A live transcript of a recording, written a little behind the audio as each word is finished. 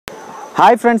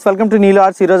Hi friends, welcome to Neelu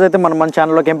arts. ఈరోజు అయితే మన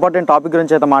ఛానల్లో ఇంపార్టెంట్ టాపిక్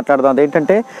గురించి అయితే మాట్లాడదాం.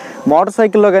 అదేంటంటే మోటార్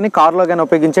సైకిల్లో కానీ కార్లో కానీ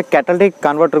ఉపయోగించే క్యాటలిటిక్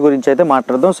కన్వర్టర్ గురించి అయితే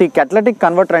మాట్లాడదాం. సో ఈ క్యాటలిటిక్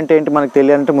కన్వర్టర్ అంటే ఏంటి మనకు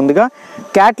తెలియాలంటే ముందుగా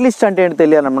క్యాటలిస్ట్ అంటే ఏంటి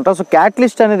తెలియాలన్నమాట. సో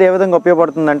క్యాటలిస్ట్ అనేది ఏ విధంగా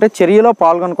ఉపయోగపడుతుందంటే చర్యలో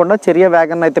పాల్గొనకుండా చర్య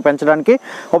వేగాన్ని అయితే పెంచడానికి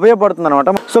ఉపయోగపడుతుంది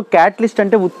అనమాట. సో క్యాటలిస్ట్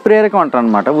అంటే ఉత్ప్రేరకం అంటారు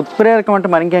అనమాట. ఉత్ప్రేరకం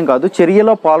అంటే మనకేం కాదు,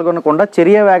 చర్యలో పాల్గొనకుండా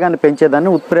చర్య వేగాన్ని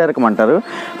పెంచేదాన్ని ఉత్ప్రేరకం అంటారు.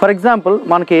 ఫర్ ఎగ్జాంపుల్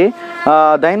మనకి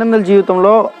దైనందిన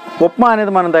జీవితంలో ఉప్మా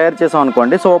అనేది మనం తయారు చేసాం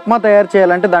అనుకోండి. సో ఉప్మా తయారు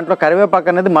చేయాలంటే దాంట్లో కరివేపాకు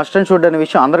అనేది మస్ట్ అండ్ షుడ్ అనే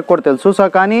విషయం అందరికి కూడా తెలుసు. సో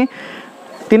కానీ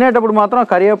తినేటప్పుడు మాత్రం ఆ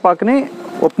కరివేపాకుని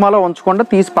ఉప్మాలో ఉంచకుండా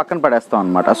తీసి పక్కన పడేస్తాం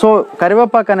అనమాట. సో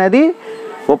కరివేపాకు అనేది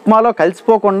ఉప్మాలో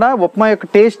కలిసిపోకుండా ఉప్మా యొక్క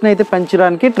టేస్ట్ని అయితే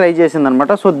పెంచడానికి ట్రై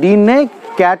చేసిందనమాట. సో దీన్నే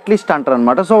క్యాటలిస్ట్ అంటారు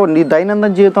అనమాట. సో ఈ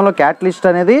దైనందిన జీవితంలో క్యాటలిస్ట్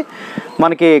అనేది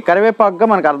మనకి కరివేపాకుగా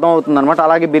మనకు అర్థమవుతుంది అనమాట.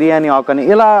 అలాగే బిర్యానీ ఆకని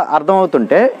ఇలా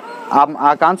అర్థమవుతుంటే ఆ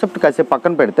కాన్సెప్ట్ కాసేపు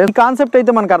పక్కన పెడితే ఈ కాన్సెప్ట్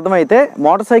అయితే మనకు అర్థమైతే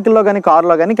మోటార్ సైకిల్లో కానీ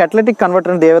కార్లో కానీ క్యాటలిటిక్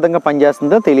కన్వర్టర్ అనేది ఏ విధంగా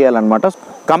పనిచేస్తుందో తెలియాలన్నమాట.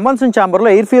 కంబషన్ ఛాంబర్లో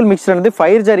ఎయిర్ ఫ్యూయల్ మిక్చర్ అనేది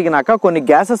ఫైర్ జరిగినాక కొన్ని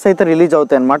గ్యాసెస్ అయితే రిలీజ్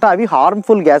అవుతాయి అనమాట. అవి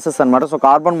హార్మ్ఫుల్ గ్యాసెస్ అనమాట. సో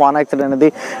కార్బన్ మోనాక్సైడ్ అనేది,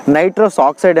 నైట్రస్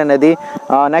ఆక్సైడ్ అనేది,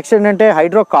 నెక్స్ట్ ఏంటంటే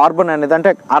హైడ్రో కార్బన్ అనేది,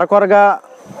 అంటే అరకొరగా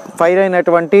ఫైర్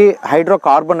అయినటువంటి హైడ్రో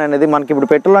కార్బన్ అనేది, మనకి ఇప్పుడు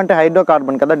పెట్రోల్ అంటే హైడ్రో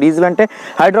కార్బన్ కదా, డీజిల్ అంటే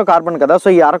హైడ్రో కార్బన్ కదా. సో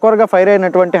ఈ అరకొరగా ఫైర్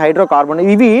అయినటువంటి హైడ్రో కార్బన్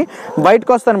ఇవి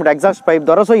బయటకు వస్తాయి అనమాట ఎగ్జాస్ట్ పైప్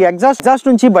ద్వారా. సో ఈ ఎగ్జాస్ట్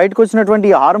నుంచి బయటకు వచ్చినటువంటి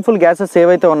ఈ హార్మ్ఫుల్ గ్యాసెస్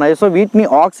ఏవైతే ఉన్నాయో సో వీటిని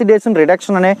ఆక్సిడేషన్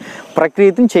రిడక్షన్ అనే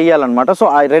ప్రక్రియని చేయాలన్నమాట. సో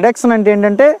ఆ రిడక్షన్ అంటే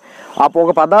ఏంటంటే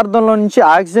ఒక పదార్థంలో నుంచి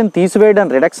ఆక్సిజన్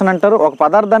తీసివేయడానికి రిడక్షన్ అంటారు, ఒక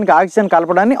పదార్థానికి ఆక్సిజన్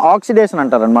కలపడాన్ని ఆక్సిడేషన్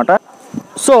అంటారు అనమాట.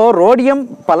 సో రోడియం,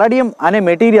 పలాడియం అనే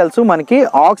మెటీరియల్స్ మనకి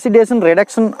ఆక్సిడేషన్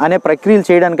రిడక్షన్ అనే ప్రక్రియలు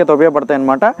చేయడానికి అయితే ఉపయోగపడతాయి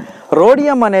అనమాట.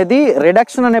 రోడియం అనేది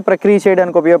రిడక్షన్ అనే ప్రక్రియ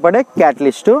చేయడానికి ఉపయోగపడే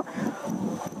క్యాటలిస్టు,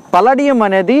 పలాడియం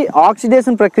అనేది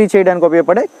ఆక్సిడేషన్ ప్రక్రియ చేయడానికి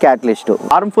ఉపయోగపడే క్యాటలిస్ట్.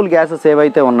 హార్మ్ఫుల్ గ్యాసెస్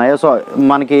ఏవైతే ఉన్నాయో సో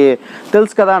మనకి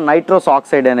తెలుసు కదా, నైట్రస్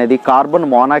ఆక్సైడ్ అనేది, కార్బన్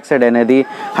మోనాక్సైడ్ అనేది,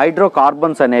 హైడ్రో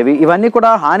కార్బన్స్ అనేవి, ఇవన్నీ కూడా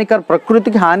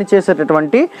ప్రకృతికి హాని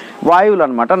చేసేటటువంటి వాయువులు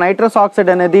అనమాట. నైట్రస్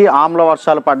ఆక్సైడ్ అనేది ఆమ్ల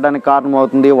వర్షాలు పడడానికి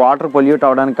కారణమవుతుంది, వాటర్ పొల్యూట్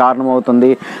అవడానికి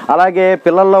కారణమవుతుంది, అలాగే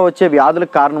పిల్లల్లో వచ్చే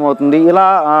వ్యాధులకు కారణమవుతుంది. ఇలా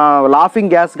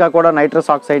లాఫింగ్ గ్యాస్గా కూడా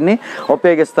నైట్రస్ ఆక్సైడ్ని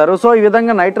ఉపయోగిస్తారు. సో ఈ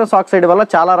విధంగా నైట్రస్ ఆక్సైడ్ వల్ల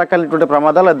చాలా రకాలైనటువంటి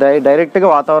ప్రమాదాలు డైరెక్ట్గా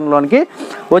వాతావరణంలోనికి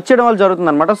వచ్చేయడం వల్ల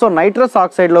జరుగుతుంది అనమాట. సో నైట్రస్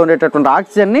ఆక్సైడ్లో ఉండేటటువంటి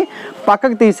ఆక్సిజన్ని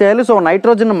పక్కకు తీసేయాలి. సో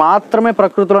నైట్రోజన్ మాత్రమే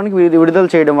ప్రకృతిలోనికి విడుదల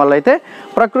చేయడం వల్ల అయితే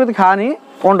ప్రకృతికి హాని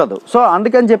ఉండదు. సో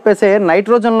అందుకని చెప్పేసి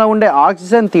నైట్రోజన్లో ఉండే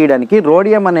ఆక్సిజన్ తీయడానికి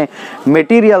రోడియం అనే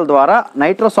మెటీరియల్ ద్వారా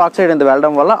నైట్రస్ ఆక్సైడ్ అనేది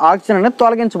వెళ్ళడం వల్ల ఆక్సిజన్ అనేది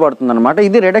తొలగించబడుతుంది అనమాట.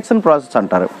 ఇది రిడక్షన్ ప్రాసెస్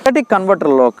అంటారు. క్యాటలిటిక్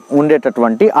కన్వర్టర్లో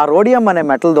ఉండేటటువంటి ఆ రోడియం అనే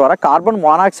మెటల్ ద్వారా కార్బన్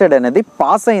మోనాక్సైడ్ అనేది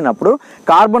పాస్ అయినప్పుడు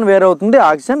కార్బన్ వేరవుతుంది,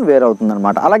 ఆక్సిజన్ వేరవుతుంది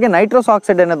అనమాట. అలాగే నైట్రస్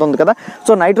ఆక్సైడ్ అనేది ఉంది కదా,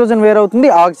 సో నైట్రోజన్ వేరవుతుంది,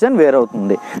 ఆక్సిజన్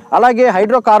వేరవుతుంది. అలాగే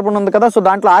హైడ్రో కార్బన్ ఉంది కదా, సో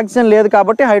దాంట్లో ఆక్సిజన్ లేదు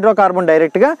కాబట్టి హైడ్రో కార్బన్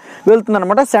డైరెక్ట్గా వెళ్తుంది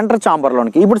అనమాట సెంటర్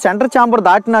ఛాంబర్లోనికి. ఇప్పుడు సెంటర్ ఛాంబర్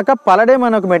దాటినాక పలాడియం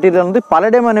ఒక మెటీరియల్ ఉంది.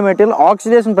 పలాడియం అనే మెటీరియల్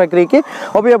ఆక్సిడేషన్ ప్రక్రియకి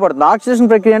ఉపయోగపడుతుంది. ఆక్సిడేషన్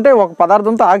ప్రక్రియ అంటే ఒక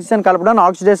పదార్థంతో ఆక్సిజన్ కలపడానికి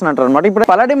ఆక్సిడేషన్ అంటారు అనమాట. ఇప్పుడు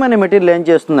పలాడియం అనే మెటీరియల్ ఏం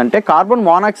చేస్తుందంటే కార్బన్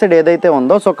మోనాక్సైడ్ ఏదైతే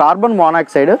ఉందో so carbon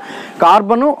monoxide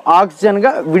carbon oxygen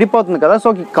గా విడిపోతుంది కదా.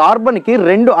 సో కార్బన్ కి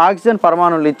 2 ఆక్సిజన్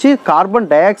పరమాణువులు ఇచ్చి కార్బన్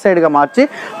డైఆక్సైడ్ గా మార్చి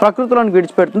ప్రకృతిలోకి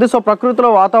విడిచిపెడుతుంది. సో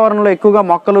ప్రకృతిలో వాతావరణంలో ఎక్కువగా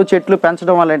మొక్కలు చెట్లు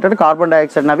పెంచడం వల్ల ఏంటంటే కార్బన్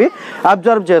డైఆక్సైడ్ అవి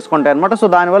అబ్జర్వ్ చేసుకుంటాయి అనమాట. సో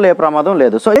దానివల్ల ఏ ప్రమాదం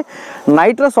లేదు. సో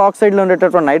నైట్రస్ ఆక్సైడ్ లో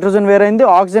ఉండేటటువంటి నైట్రోజన్ వేరైంది,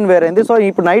 ఆక్సిజన్ వేరైంది. సో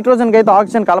ఇప్పుడు నైట్రోజన్కి అయితే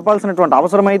ఆక్సిజన్ కలపాల్సినటువంటి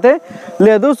అవసరం అయితే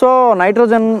లేదు. సో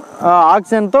నైట్రోజన్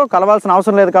ఆక్సిజన్తో కలవాల్సిన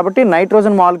అవసరం లేదు కాబట్టి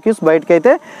నైట్రోజన్ మాలిక్యూల్స్ బయటకు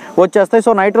అయితే వచ్చేస్తాయి.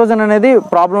 సో నైట్రోజన్ అనేది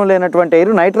ప్రాబ్లం లేనటువంటి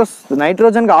ఎయిర్.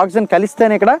 నైట్రోజన్కి ఆక్సిజన్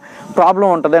కలిస్తేనే ఇక్కడ ప్రాబ్లం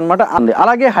ఉంటుంది అనమాట.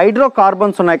 అలాగే హైడ్రో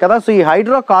కార్బన్స్ ఉన్నాయి కదా, సో ఈ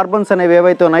హైడ్రో కార్బన్స్ అనేవి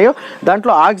ఏవైతే ఉన్నాయో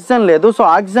దాంట్లో ఆక్సిజన్ లేదు. సో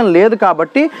ఆక్సిజన్ లేదు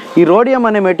కాబట్టి ఈ రోడియం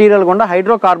అనే మెటీరియల్ గుండా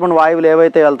హైడ్రో కార్బన్ వాయువులు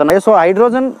ఏవైతే వెళ్తున్నాయో సో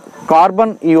హైడ్రోజన్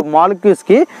కార్బన్ ఈ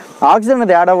మాలిక్యూల్స్కి ఆక్సిజన్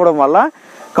అనేది యాడ్ అవ్వడం వల్ల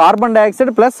కార్బన్ డైఆక్సైడ్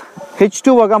ప్లస్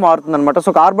H2O మారుతుంది అనమాట.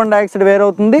 సో కార్బన్ డైఆక్సైడ్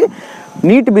వేరవుతుంది,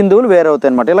 నీటి బిందువులు వేరవుతాయి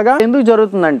అనమాట. ఇలాగా ఎందుకు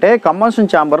జరుగుతుందంటే కంబషన్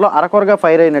ఛాంబర్లో అరకొరగా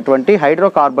ఫైర్ అయినటువంటి హైడ్రో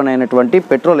కార్బన్ అయినటువంటి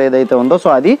పెట్రోల్ ఏదైతే ఉందో సో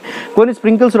అది కొన్ని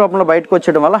స్ప్రింకిల్స్ రూపంలో బయటకు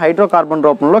వచ్చేయడం వల్ల హైడ్రో కార్బన్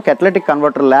రూపంలో క్యాటలిటిక్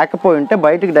కన్వర్టర్ లేకపోయి ఉంటే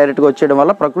బయటికి డైరెక్ట్గా వచ్చేయడం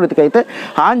వల్ల ప్రకృతికి అయితే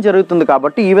హాని జరుగుతుంది.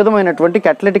 కాబట్టి ఈ విధమైనటువంటి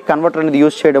క్యాటలిటిక్ కన్వర్టర్ అనేది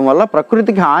యూజ్ చేయడం వల్ల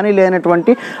ప్రకృతికి హాని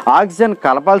లేనటువంటి ఆక్సిజన్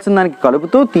కలపాల్సిన దానికి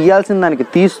కలుపుతూ, తీయాల్సిన దానికి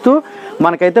తీస్తూ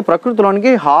మనకైతే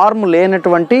ప్రకృతిలోనికి హార్మ్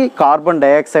లేనటువంటి కార్బన్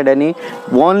డైఆక్సైడ్ అని,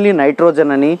 ఓన్లీ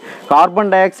నైట్రోజన్ అని,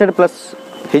 కార్బన్ డైఆక్సైడ్ ప్లస్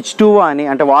H2O అని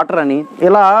అంటే వాటర్ అని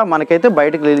ఇలా మనకైతే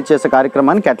బయటకు రిలీజ్ చేసే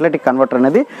కార్యక్రమాన్ని క్యాటలిటిక్ కన్వర్టర్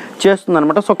అనేది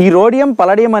చేస్తుందన్నమాట. సో ఈ రోడియం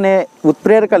పలడియం అనే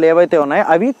ఉత్ప్రేరకాలు ఏవైతే ఉన్నాయో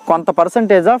అవి కొంత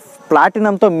పర్సంటేజ్ ఆఫ్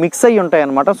ప్లాటినంతో మిక్స్ అయ్యి ఉంటాయి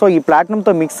అనమాట. సో ఈ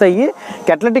ప్లాటినంతో మిక్స్ అయ్యి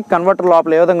క్యాటలిటిక్ కన్వర్టర్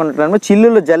లోపల ఏ విధంగా ఉంటాయంటే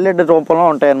చిల్లులు జల్లెడ్ రూపంలో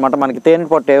ఉంటాయి అనమాట. మనకి తేనె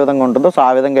పొట్టు ఏ విధంగా ఉంటుందో సో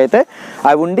ఆ విధంగా అయితే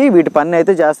అవి ఉండి వీటి పని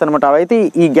అయితే చేస్తాయి అనమాట. అవైతే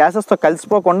ఈ గ్యాసెస్తో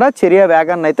కలిసిపోకుండా చర్య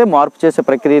వేగాన్ని అయితే మార్పు చేసే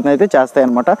ప్రక్రియను అయితే చేస్తాయి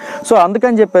అనమాట. సో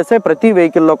అందుకని చెప్పేసి ప్రతి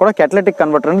వెహికల్లో కూడా క్యాటలిటిక్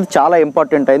కన్వర్టర్ అనేది చాలా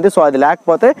ఇంపార్టెంట్ అయింది. సో అది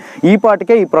లేకపోతే ఈ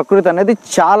పాటికే ఈ ప్రకృతి అనేది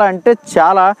చాలా అంటే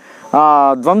చాలా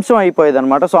ధ్వంసం అయిపోయేది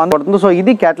అనమాట. సో అందుకు సో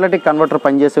ఇది క్యాటలిటిక్ కన్వర్టర్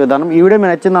పనిచేసే విధానం. ఈ వీడియో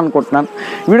మీకు నచ్చింది అనుకుంటున్నాను.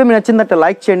 వీడియో మీకు నచ్చిందంటే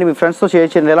లైక్ చేయండి, మీ ఫ్రెండ్స్తో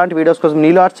షేర్ చేయండి. ఎలాంటి వీడియోస్ కోసం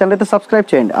నీలు ఆర్ట్స్ ఛానల్ అయితే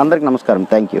సబ్స్క్రైబ్ చేయండి. అందరికీ నమస్కారం.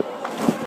 Thank you.